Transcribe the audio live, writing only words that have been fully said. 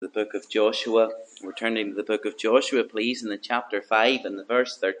book of Joshua. We're turning to the book of Joshua, please, in the chapter 5 and the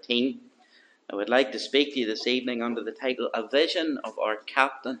verse 13. I would like to speak to you this evening under the title, A Vision of Our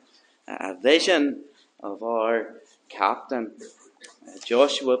Captain. A Vision of Our Captain.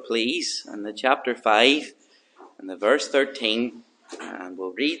 Joshua, please, in the chapter 5 and the verse 13. And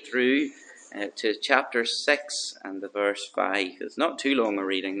we'll read through to chapter 6 and the verse 5. It's not too long a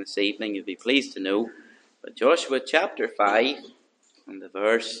reading this evening, you'll be pleased to know. But Joshua chapter 5 and the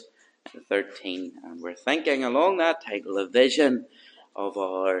verse 13. And we're thinking along that title, A Vision of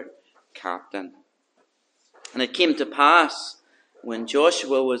Our Captain. And it came to pass, when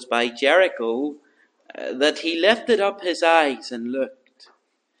Joshua was by Jericho, that he lifted up his eyes and looked.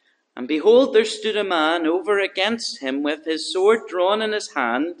 And behold, there stood a man over against him with his sword drawn in his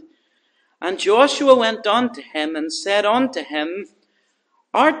hand. And Joshua went unto him and said unto him,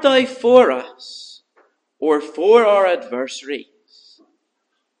 Art thou for us, or for our adversaries?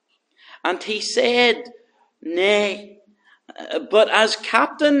 And he said, Nay, but as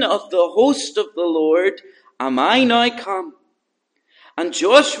captain of the host of the Lord am I now come. And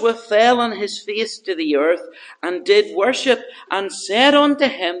Joshua fell on his face to the earth, and did worship, and said unto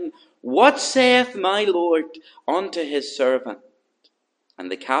him, What saith my Lord unto his servant?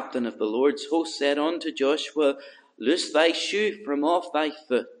 And the captain of the Lord's host said unto Joshua, Loose thy shoe from off thy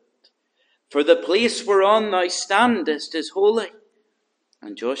foot, for the place whereon thou standest is holy.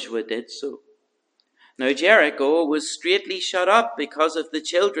 And Joshua did so. Now Jericho was straitly shut up because of the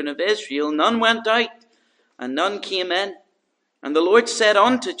children of Israel. None went out, and none came in. And the Lord said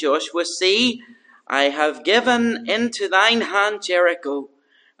unto Joshua, See, I have given into thine hand Jericho,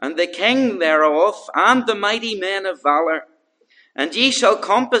 and the king thereof, and the mighty men of valor. And ye shall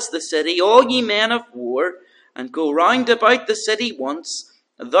compass the city, all ye men of war, and go round about the city once.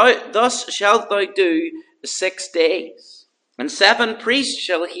 Thus shalt thou do 6 days. And 7 priests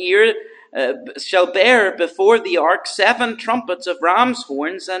shall bear before the ark 7 trumpets of ram's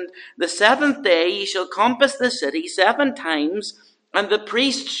horns. And the 7th day ye shall compass the city 7 times, and the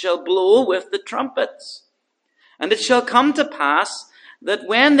priests shall blow with the trumpets. And it shall come to pass that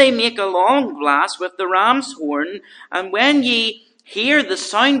when they make a long blast with the ram's horn, and when ye hear the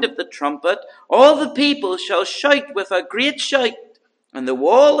sound of the trumpet, all the people shall shout with a great shout, and the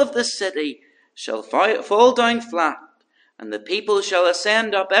wall of the city shall fall down flat, and the people shall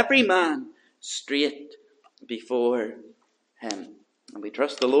ascend up every man straight before him. And we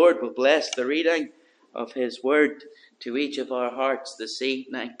trust the Lord will bless the reading of his word to each of our hearts this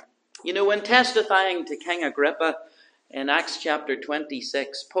evening. You know, when testifying to King Agrippa in Acts chapter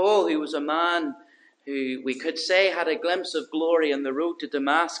 26, Paul, who was a man who we could say had a glimpse of glory on the road to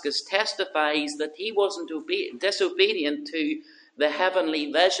Damascus, testifies that he wasn't disobedient to the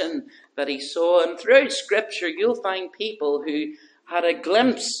heavenly vision that he saw. And throughout Scripture, you'll find people who had a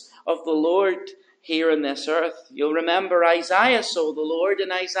glimpse of the Lord here on this earth. You'll remember Isaiah saw the Lord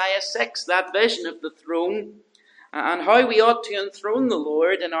in Isaiah 6, that vision of the throne, and how we ought to enthrone the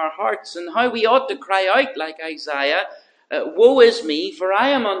Lord in our hearts, and how we ought to cry out like Isaiah, Woe is me, for I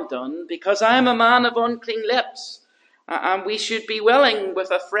am undone, because I am a man of unclean lips. And we should be willing,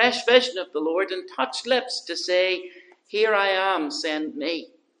 with a fresh vision of the Lord and touched lips, to say, Here I am, send me.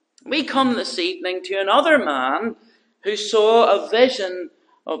 We come this evening to another man who saw a vision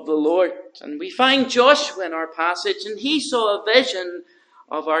of the Lord. And we find Joshua in our passage, and he saw a vision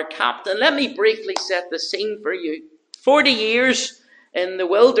of our captain. Let me briefly set the scene for you. 40 years in the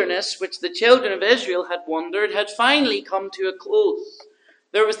wilderness, which the children of Israel had wandered, had finally come to a close.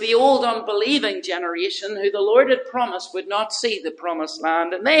 There was the old unbelieving generation who the Lord had promised would not see the promised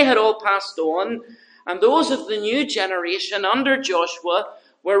land, and they had all passed on. And those of the new generation under Joshua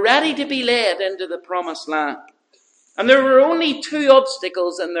were ready to be led into the promised land. And there were only 2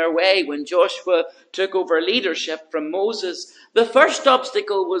 obstacles in their way when Joshua took over leadership from Moses. The first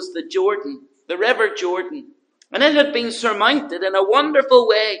obstacle was the Jordan, the river Jordan. And it had been surmounted in a wonderful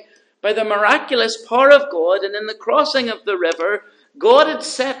way by the miraculous power of God. And in the crossing of the river, God had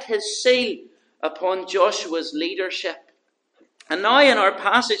set his seal upon Joshua's leadership. And now in our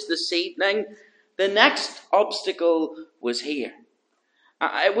passage this evening, the next obstacle was here.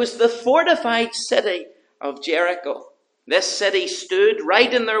 It was the fortified city of Jericho. This city stood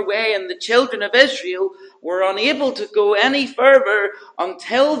right in their way, and the children of Israel were unable to go any further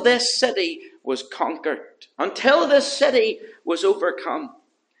until this city was conquered, until this city was overcome.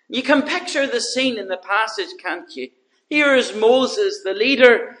 You can picture the scene in the passage, can't you? Here is Moses, the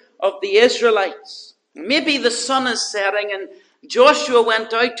leader of the Israelites. Maybe the sun is setting, and Joshua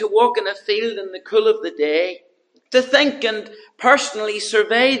went out to walk in a field in the cool of the day. to think and personally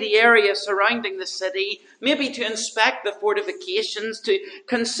survey the area surrounding the city, maybe to inspect the fortifications, to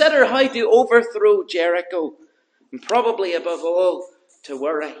consider how to overthrow Jericho, and probably above all, to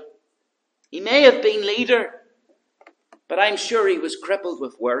worry. He may have been leader, but I'm sure he was crippled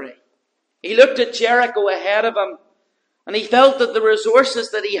with worry. He looked at Jericho ahead of him, and he felt that the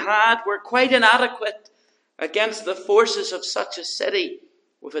resources that he had were quite inadequate against the forces of such a city,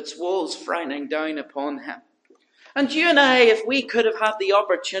 with its walls frowning down upon him. And you and I, if we could have had the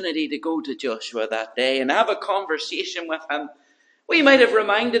opportunity to go to Joshua that day and have a conversation with him, we might have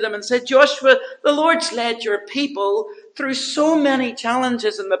reminded him and said, Joshua, the Lord's led your people through so many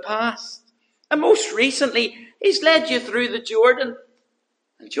challenges in the past. And most recently, he's led you through the Jordan.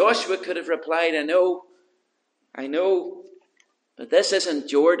 And Joshua could have replied, I know, but this isn't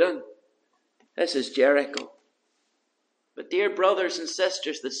Jordan. This is Jericho. But dear brothers and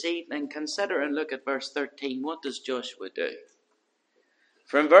sisters, this evening, consider and look at verse 13. What does Joshua do?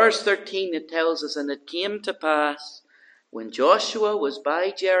 From verse 13 it tells us, and it came to pass, when Joshua was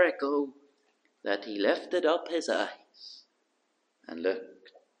by Jericho, that he lifted up his eyes and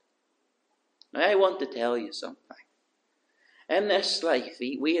looked. Now I want to tell you something. In this life,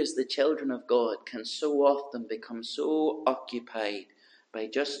 we as the children of God can so often become so occupied by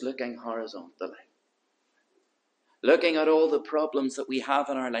just looking horizontally. Looking at all the problems that we have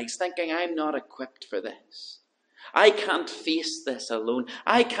in our lives, thinking, I'm not equipped for this. I can't face this alone.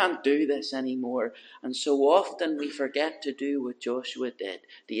 I can't do this anymore. And so often we forget to do what Joshua did.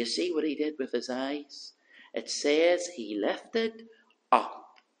 Do you see what he did with his eyes? It says he lifted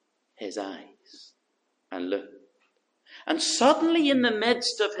up his eyes and looked. And suddenly in the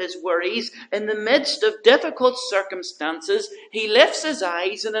midst of his worries, in the midst of difficult circumstances, he lifts his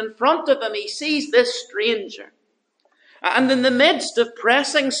eyes and in front of him he sees this stranger. And in the midst of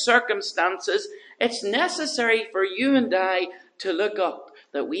pressing circumstances, it's necessary for you and I to look up,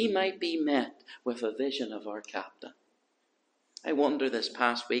 that we might be met with a vision of our captain. I wonder this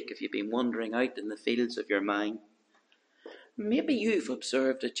past week if you've been wandering out in the fields of your mind. Maybe you've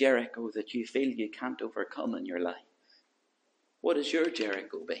observed a Jericho that you feel you can't overcome in your life. What has your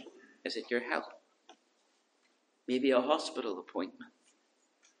Jericho been? Is it your health? Maybe a hospital appointment?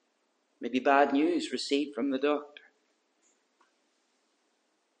 Maybe bad news received from the doctor?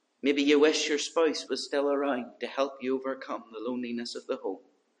 Maybe you wish your spouse was still around to help you overcome the loneliness of the home.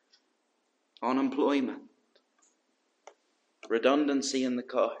 Unemployment, redundancy in the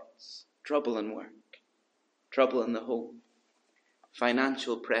cards, trouble in work, trouble in the home,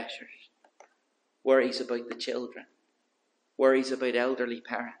 financial pressures, worries about the children, worries about elderly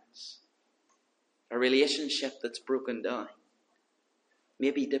parents, a relationship that's broken down.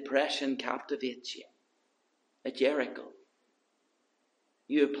 Maybe depression captivates you, a Jericho.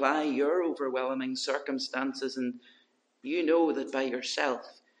 You apply your overwhelming circumstances and you know that by yourself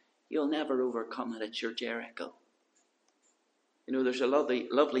you'll never overcome it. It's your Jericho. You know, there's a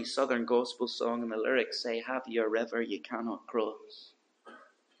lovely southern gospel song and the lyrics say, have you a river you cannot cross?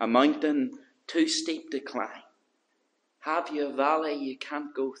 A mountain too steep to climb? Have you a valley you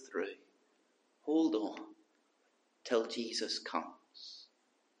can't go through? Hold on till Jesus comes.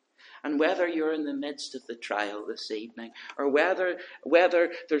 And whether you're in the midst of the trial this evening, or whether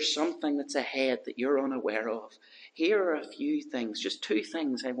there's something that's ahead that you're unaware of, here are a few things, just two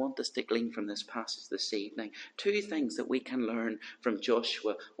things I want us to glean from this passage this evening. Two things that we can learn from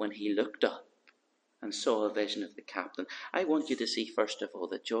Joshua when he looked up and saw a vision of the captain. I want you to see, first of all,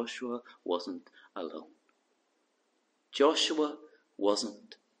 that Joshua wasn't alone. Joshua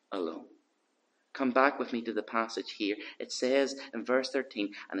wasn't alone. Come back with me to the passage here. It says in verse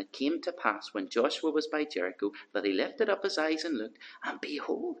 13, and it came to pass when Joshua was by Jericho that he lifted up his eyes and looked, and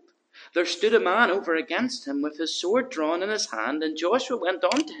behold, there stood a man over against him with his sword drawn in his hand. And Joshua went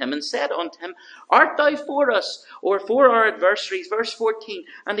unto him and said unto him, art thou for us or for our adversaries? Verse 14,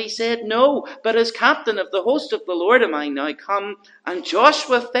 and he said, no, but as captain of the host of the Lord am I now come. And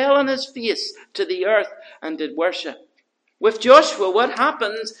Joshua fell on his face to the earth and did worship. With Joshua, what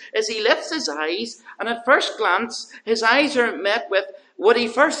happens is he lifts his eyes, and at first glance, his eyes are met with what he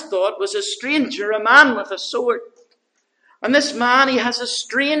first thought was a stranger, a man with a sword. And this man, he has a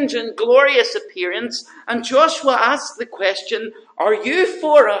strange and glorious appearance, and Joshua asks the question, are you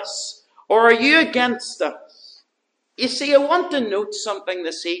for us, or are you against us? You see, I want to note something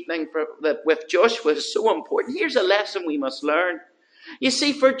this evening that with Joshua is so important. Here's a lesson we must learn. You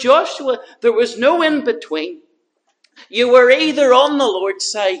see, for Joshua, there was no in-between. You were either on the Lord's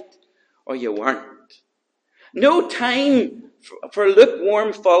side or you weren't. No time for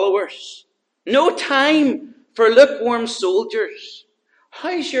lukewarm followers. No time for lukewarm soldiers.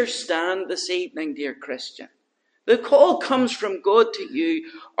 How's your stand this evening, dear Christian? The call comes from God to you.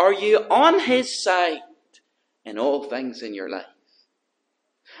 Are you on his side in all things in your life?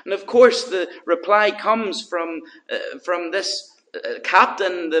 And of course the reply comes from this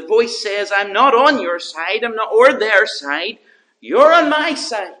captain. The voice says, I'm not on your side, I'm not, or their side. You're on my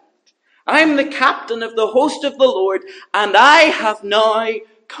side. I'm the captain of the host of the Lord, and I have now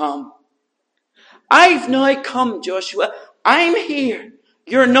come. I've now come, Joshua. I'm here.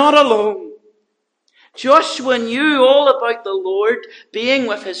 You're not alone. Joshua knew all about the Lord being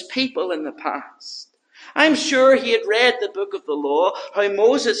with his people in the past. I'm sure he had read the book of the law, how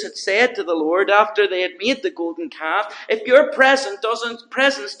Moses had said to the Lord after they had made the golden calf, if your presence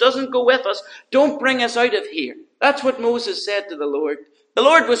doesn't go with us, don't bring us out of here. That's what Moses said to the Lord. The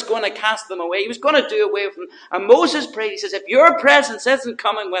Lord was going to cast them away. He was going to do away with them. And Moses prayed, he says, if your presence isn't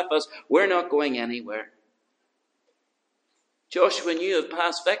coming with us, we're not going anywhere. Joshua knew of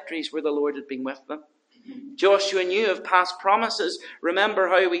past victories where the Lord had been with them. Joshua knew of past promises. Remember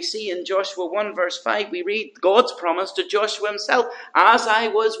how we see in Joshua 1 verse 5, we read God's promise to Joshua himself. As I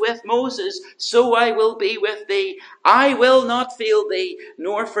was with Moses, so I will be with thee. I will not fail thee,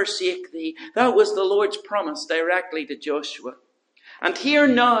 nor forsake thee. That was the Lord's promise directly to Joshua. And here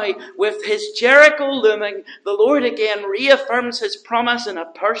now, with his Jericho looming, the Lord again reaffirms his promise in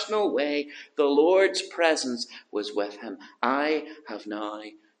a personal way. The Lord's presence was with him. I have now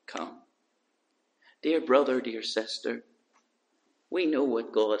come. Dear brother, dear sister, we know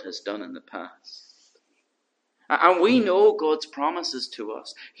what God has done in the past. And we know God's promises to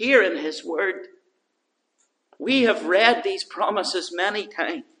us. Here in his word, we have read these promises many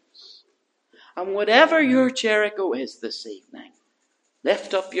times. And whatever your Jericho is this evening,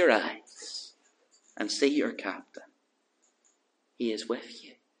 lift up your eyes and see your captain. He is with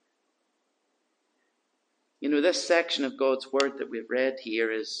you. You know, this section of God's word that we've read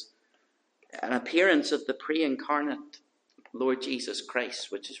here is an appearance of the pre-incarnate Lord Jesus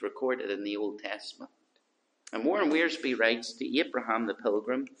Christ, which is recorded in the Old Testament. And Warren Wiersbe writes, to Abraham the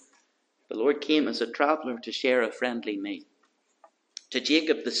pilgrim, the Lord came as a traveller to share a friendly meal. To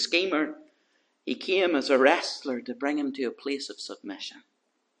Jacob the schemer, he came as a wrestler to bring him to a place of submission.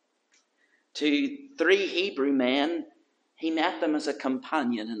 To 3 Hebrew men, he met them as a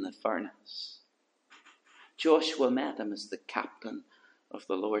companion in the furnace. Joshua met him as the captain of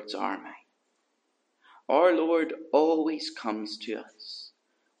the Lord's army. Our Lord always comes to us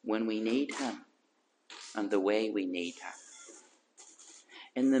when we need him and the way we need him.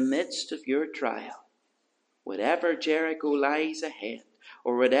 In the midst of your trial, whatever Jericho lies ahead,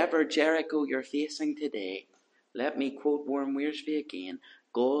 or whatever Jericho you're facing today, let me quote Warren Wiersbe again,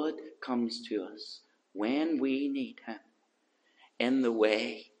 God comes to us when we need him, in the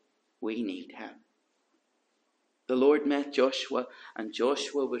way we need him. The Lord met Joshua, and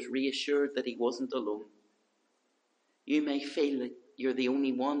Joshua was reassured that he wasn't alone. You may feel that you're the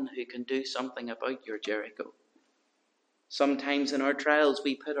only one who can do something about your Jericho. Sometimes in our trials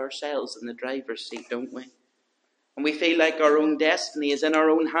we put ourselves in the driver's seat, don't we? And we feel like our own destiny is in our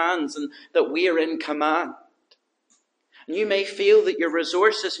own hands and that we're in command. And you may feel that your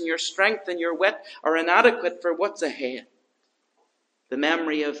resources and your strength and your wit are inadequate for what's ahead. The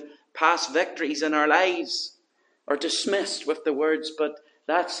memory of past victories in our lives are dismissed with the words, but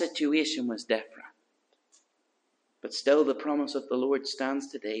that situation was different. But still the promise of the Lord stands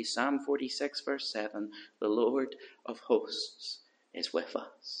today. Psalm 46 verse 7, the Lord of hosts is with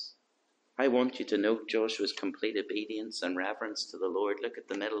us. I want you to note Joshua's complete obedience and reverence to the Lord. Look at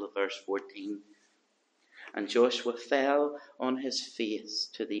the middle of verse 14. And Joshua fell on his face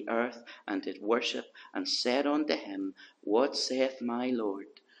to the earth and did worship and said unto him, What saith my Lord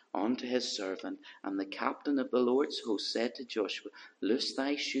unto his servant? And the captain of the Lord's host said to Joshua, Loose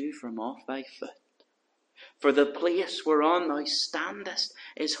thy shoe from off thy foot. For the place whereon thou standest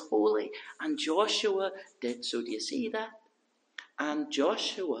is holy. And Joshua did so. Do you see that? And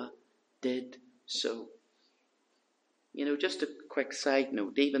Joshua did so. You know, just a quick side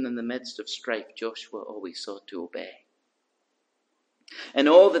note, even in the midst of strife, Joshua always sought to obey. In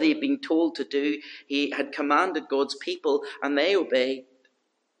all that he had been told to do, he had commanded God's people, and they obeyed.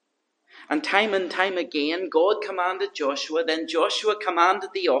 And time again, God commanded Joshua, then Joshua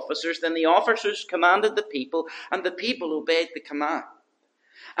commanded the officers, then the officers commanded the people, and the people obeyed the command.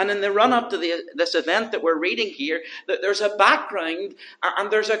 And in the run-up to this event that we're reading here, there's a background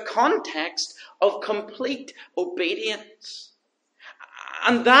and there's a context of complete obedience.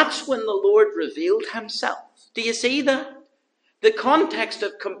 And that's when the Lord revealed himself. Do you see that? The context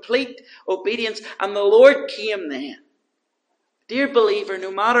of complete obedience, and the Lord came then. Dear believer,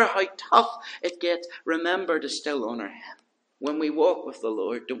 no matter how tough it gets, remember to still honour him. When we walk with the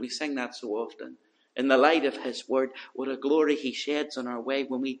Lord, don't we sing that so often? In the light of his word, what a glory he sheds on our way.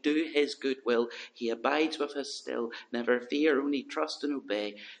 When we do his good will, he abides with us still. Never fear, only trust and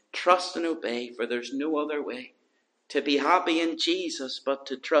obey. Trust and obey, for there's no other way to be happy in Jesus but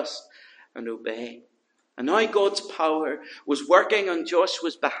to trust and obey. And now God's power was working on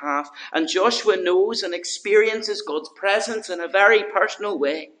Joshua's behalf, and Joshua knows and experiences God's presence in a very personal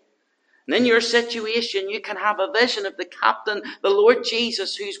way. And in your situation, you can have a vision of the captain, the Lord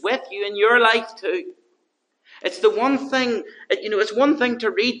Jesus, who's with you in your life too. It's the one thing, it's one thing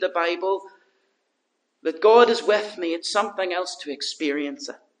to read the Bible, that God is with me. It's something else to experience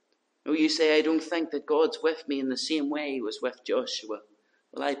it. Oh, you say, I don't think that God's with me in the same way he was with Joshua.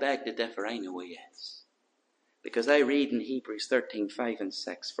 Well, I beg to differ. I know he is. Because I read in Hebrews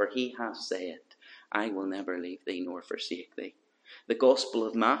 13:5-6, for he has said, I will never leave thee nor forsake thee. The Gospel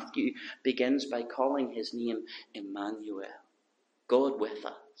of Matthew begins by calling his name Emmanuel, God with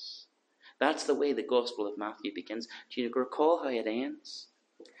us. That's the way the Gospel of Matthew begins. Do you recall how it ends?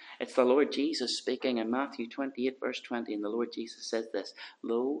 It's the Lord Jesus speaking in Matthew 28:20, and the Lord Jesus says this,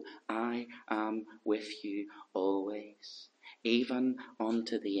 Lo, I am with you always, even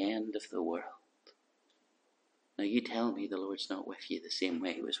unto the end of the world. Now you tell me the Lord's not with you the same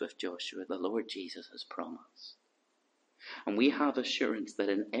way he was with Joshua. The Lord Jesus has promised. And we have assurance that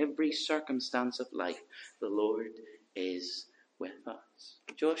in every circumstance of life, the Lord is with us.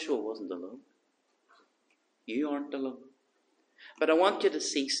 Joshua wasn't alone. You aren't alone. But I want you to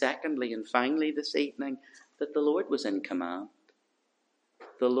see secondly and finally this evening that the Lord was in command.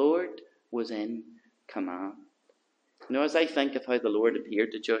 The Lord was in command. As I think of how the Lord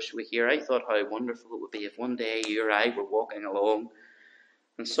appeared to Joshua here, I thought how wonderful it would be if one day you or I were walking along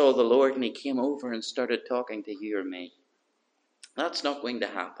and saw the Lord and he came over and started talking to you or me. That's not going to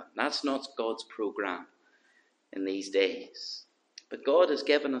happen. That's not God's program in these days. But God has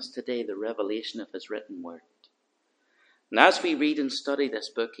given us today the revelation of his written word. And as we read and study this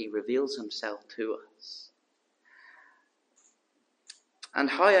book, he reveals himself to us. And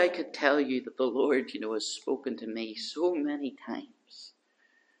how I could tell you that the Lord, has spoken to me so many times,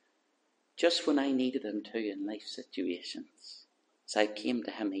 just when I needed him to in life situations, as I came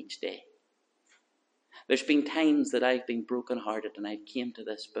to him each day. There's been times that I've been brokenhearted and I came to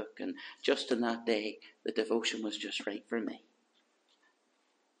this book, and just in that day, the devotion was just right for me.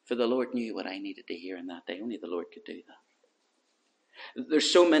 For the Lord knew what I needed to hear in that day. Only the Lord could do that.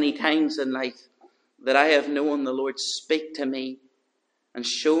 There's so many times in life that I have known the Lord speak to me and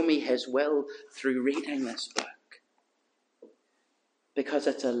show me his will through reading this book. Because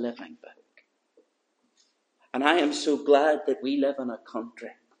it's a living book. And I am so glad that we live in a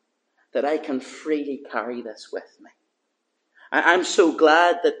country that I can freely carry this with me. I'm so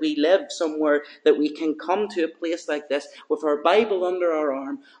glad that we live somewhere that we can come to a place like this with our Bible under our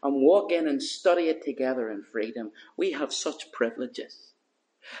arm and walk in and study it together in freedom. We have such privileges.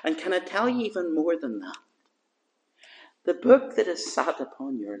 And can I tell you even more than that? The book that is sat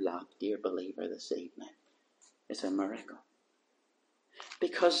upon your lap, dear believer, this evening is a miracle.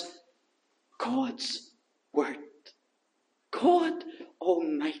 Because God's word, God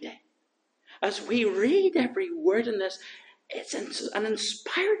Almighty, as we read every word in this, it's an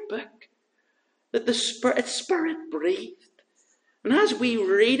inspired book that it's Spirit breathed. And as we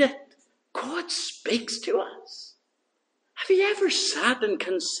read it, God speaks to us. Have you ever sat and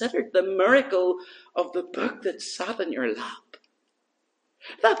considered the miracle of the book that sat in your lap?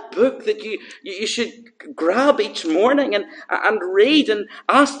 That book that you should grab each morning and read and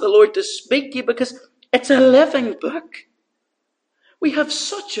ask the Lord to speak to you, because it's a living book. We have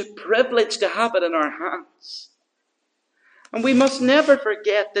such a privilege to have it in our hands. And we must never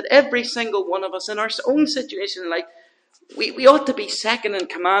forget that every single one of us in our own situation in life, we ought to be second in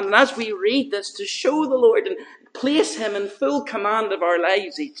command. And as we read this, to show the Lord and place him in full command of our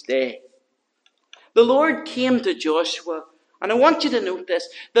lives each day. The Lord came to Joshua, and I want you to note this.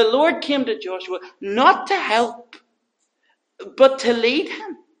 The Lord came to Joshua not to help, but to lead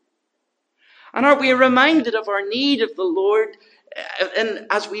him. And are we reminded of our need of the Lord? And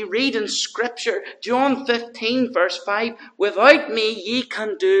as we read in Scripture, John 15 verse 5, without me ye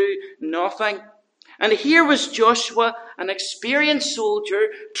can do nothing. And here was Joshua, an experienced soldier,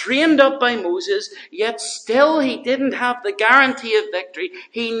 trained up by Moses, yet still he didn't have the guarantee of victory.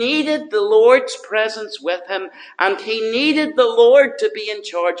 He needed the Lord's presence with him, and he needed the Lord to be in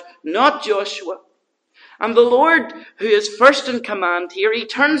charge, not Joshua. And the Lord, who is first in command here, he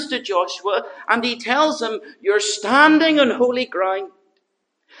turns to Joshua and he tells him, you're standing on holy ground.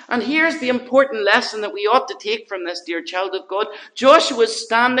 And here's the important lesson that we ought to take from this, dear child of God. Joshua was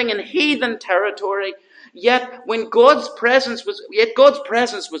standing in heathen territory, yet God's presence was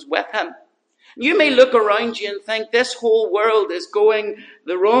with him. You may look around you and think this whole world is going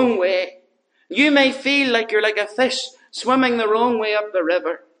the wrong way. You may feel like you're like a fish swimming the wrong way up the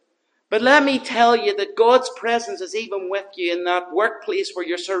river. But let me tell you that God's presence is even with you in that workplace where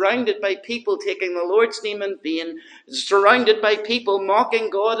you're surrounded by people taking the Lord's name in vain, surrounded by people mocking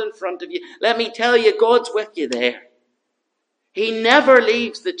God in front of you. Let me tell you, God's with you there. He never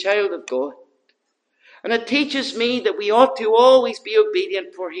leaves the child of God. And it teaches me that we ought to always be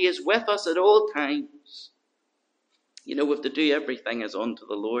obedient, for he is with us at all times. You know, we have to do everything as unto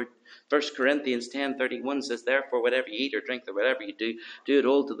the Lord. 1 Corinthians 10:31 says, therefore, whatever you eat or drink or whatever you do, do it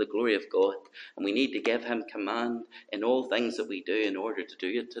all to the glory of God. And we need to give him command in all things that we do in order to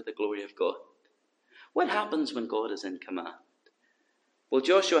do it to the glory of God. What happens when God is in command? Well,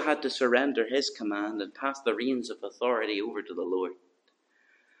 Joshua had to surrender his command and pass the reins of authority over to the Lord.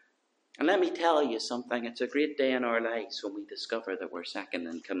 And let me tell you something, it's a great day in our lives when we discover that we're second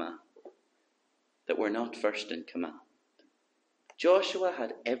in command, that we're not first in command. Joshua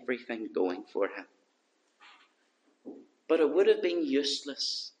had everything going for him. But it would have been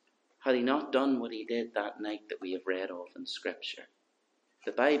useless had he not done what he did that night that we have read of in Scripture.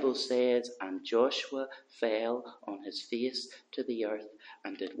 The Bible says, and Joshua fell on his face to the earth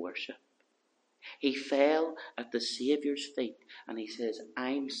and did worship. He fell at the Saviour's feet and he says,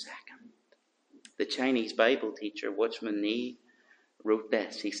 I'm second. The Chinese Bible teacher, Watchman Nee, wrote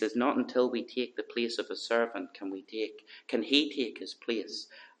this. He says, not until we take the place of a servant can he take his place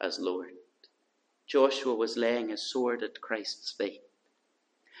as Lord. Joshua was laying his sword at Christ's feet.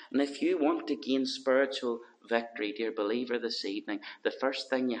 And if you want to gain spiritual victory, dear believer, this evening, the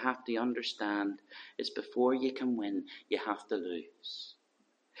first thing you have to understand is before you can win, you have to lose.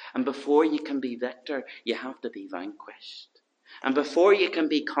 And before you can be victor, you have to be vanquished. And before you can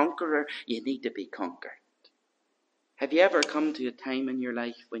be conqueror, you need to be conquered. Have you ever come to a time in your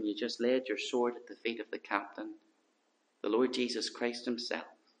life when you just laid your sword at the feet of the captain, the Lord Jesus Christ himself?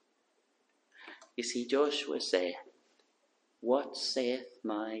 You see, Joshua said, what saith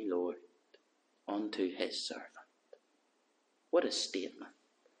my Lord unto his servant? What a statement.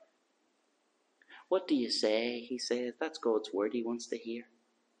 What do you say? He says, that's God's word he wants to hear.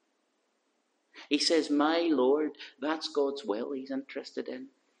 He says, my Lord, that's God's will he's interested in.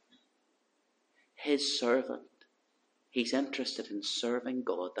 His servant. He's interested in serving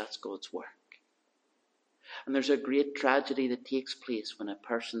God. That's God's work. And there's a great tragedy that takes place when a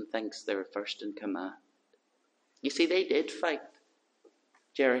person thinks they're first in command. You see, they did fight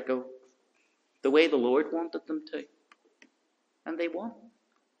Jericho the way the Lord wanted them to. And they won.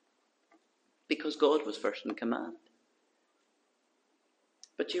 Because God was first in command.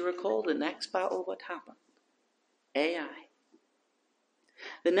 But you recall the next battle, what happened? Ai.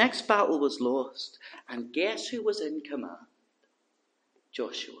 The next battle was lost. And guess who was in command?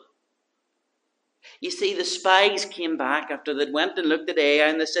 Joshua. You see, the spies came back after they'd went and looked at Ai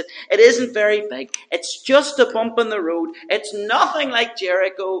and they said, it isn't very big. It's just a bump in the road. It's nothing like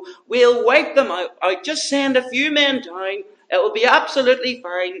Jericho. We'll wipe them out. I'll just send a few men down. It will be absolutely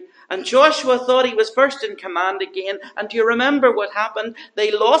fine. And Joshua thought he was first in command again. And do you remember what happened?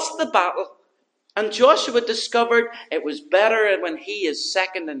 They lost the battle. And Joshua discovered it was better when he is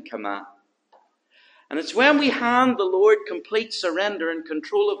second in command. And it's when we hand the Lord complete surrender and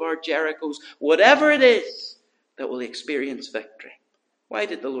control of our Jerichos, whatever it is, that we'll experience victory. Why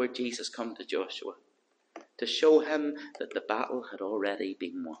did the Lord Jesus come to Joshua? To show him that the battle had already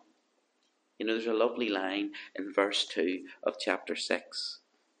been won. You know, there's a lovely line in verse 2 of chapter 6.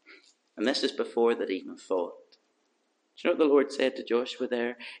 And this is before they'd even fought. Do you know what the Lord said to Joshua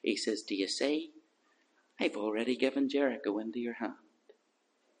there? He says, do you see? I've already given Jericho into your hand.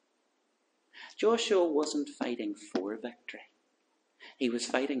 Joshua wasn't fighting for victory. He was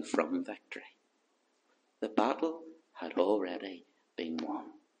fighting from victory. The battle had already been won.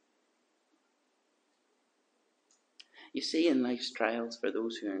 You see, in life's trials, for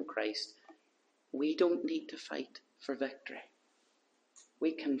those who are in Christ, we don't need to fight for victory.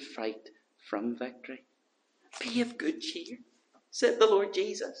 We can fight from victory. Be of good cheer, said the Lord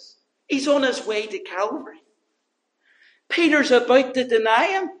Jesus. He's on his way to Calvary. Peter's about to deny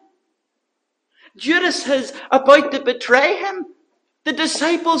him. Judas is about to betray him. The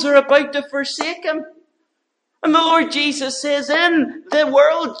disciples are about to forsake him. And the Lord Jesus says, in the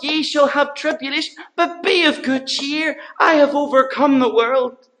world ye shall have tribulation, but be of good cheer. I have overcome the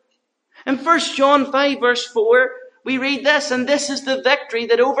world. In 1 John 5 verse 4, we read this, and this is the victory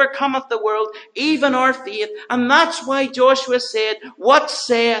that overcometh the world, even our faith. And that's why Joshua said, what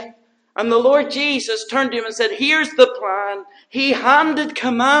saith And the Lord Jesus turned to him and said, here's the plan. He handed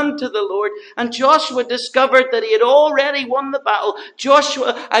command to the Lord, and Joshua discovered that he had already won the battle.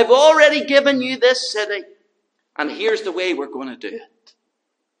 Joshua, I've already given you this city, and here's the way we're going to do it.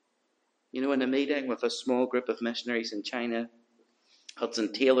 You know, in a meeting with a small group of missionaries in China,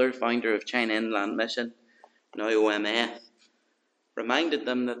 Hudson Taylor, founder of China Inland Mission, now OMF, reminded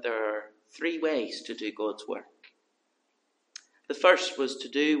them that there are 3 ways to do God's work. The first was to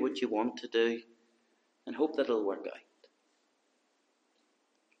do what you want to do and hope that it'll work out.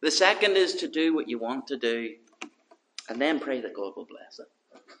 The second is to do what you want to do and then pray that God will bless it.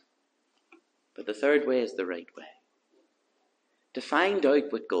 But the third way is the right way. To find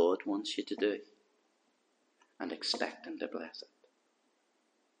out what God wants you to do and expect him to bless it.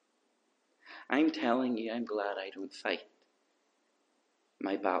 I'm telling you, I'm glad I don't fight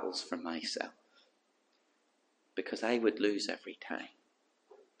my battles for myself, because I would lose every time.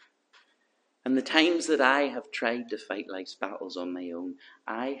 And the times that I have tried to fight life's battles on my own,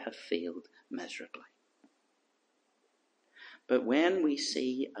 I have failed miserably. But when we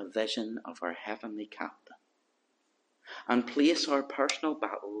see a vision of our heavenly captain and place our personal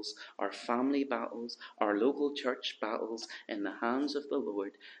battles, our family battles, our local church battles in the hands of the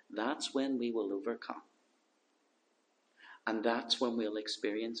Lord, that's when we will overcome. And that's when we'll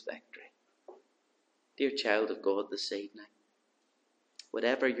experience victory. Dear child of God, this evening,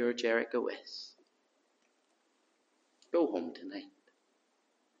 whatever your Jericho is, go home tonight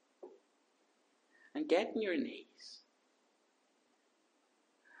and get on your knees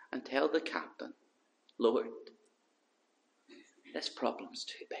and tell the captain, Lord, this problem's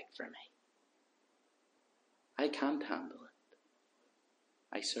too big for me. I can't handle it.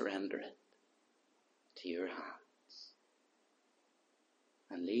 I surrender it to your hands.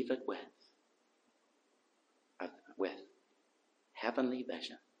 And leave it with heavenly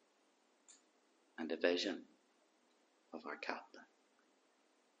vision and a vision of our captain.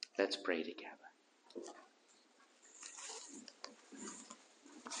 Let's pray together.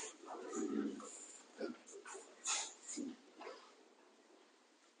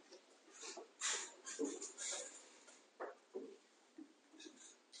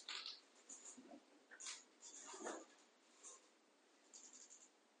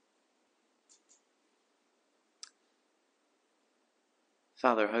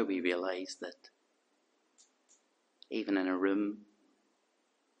 Father, how we realise that even in a room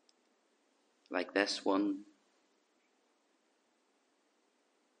like this one,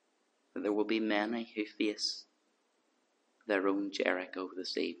 that there will be many who face their own Jericho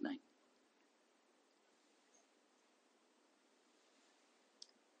this evening.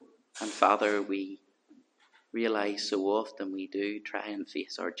 And Father, we realise so often we do try and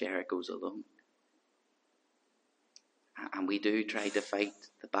face our Jerichos alone. And we do try to fight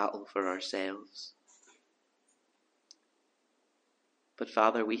the battle for ourselves. But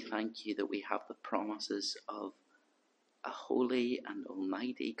Father, we thank you that we have the promises of a holy and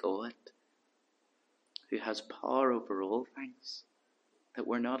almighty God who has power over all things, that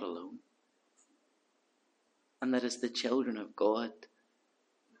we're not alone. And that as the children of God,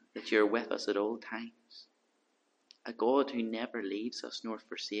 that you're with us at all times. A God who never leaves us nor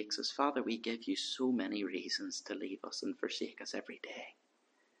forsakes us. Father, we give you so many reasons to leave us and forsake us every day.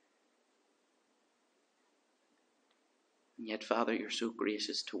 And yet, Father, you're so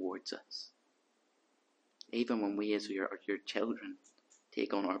gracious towards us. Even when we as your children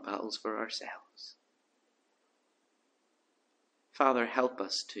take on our battles for ourselves. Father, help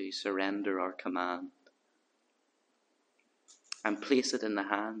us to surrender our command and place it in the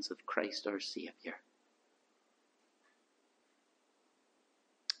hands of Christ our Saviour.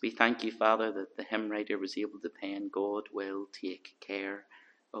 We thank you, Father, that the hymn writer was able to pen, God will take care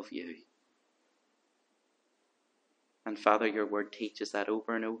of you. And Father, your word teaches that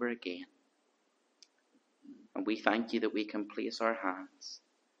over and over again. And we thank you that we can place our hands,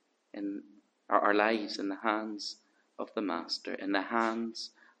 in our lives in the hands of the Master, in the hands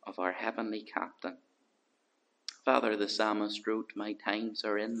of our heavenly captain. Father, the psalmist wrote, my times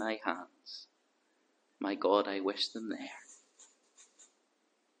are in thy hands. My God, I wish them there.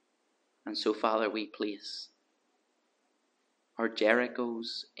 And so, Father, we place our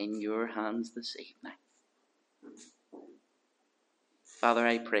Jerichos in your hands this evening. Father,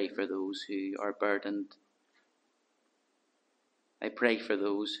 I pray for those who are burdened. I pray for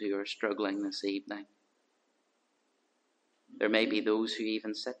those who are struggling this evening. There may be those who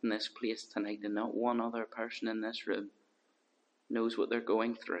even sit in this place tonight and not one other person in this room knows what they're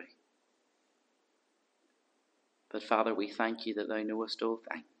going through. But Father, we thank you that thou knowest all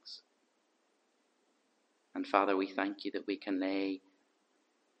things. And Father, we thank you that we can lay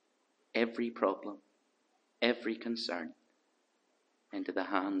every problem, every concern into the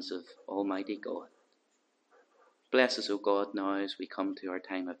hands of Almighty God. Bless us, O God, now as we come to our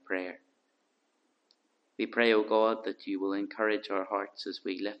time of prayer. We pray, O God, that you will encourage our hearts as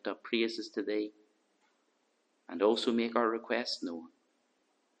we lift up praises to thee and also make our requests known.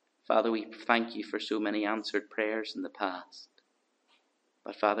 Father, we thank you for so many answered prayers in the past.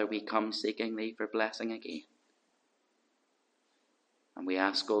 But Father, we come seeking thee for blessing again. And we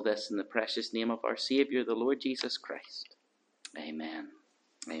ask all this in the precious name of our Saviour, the Lord Jesus Christ. Amen.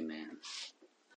 Amen.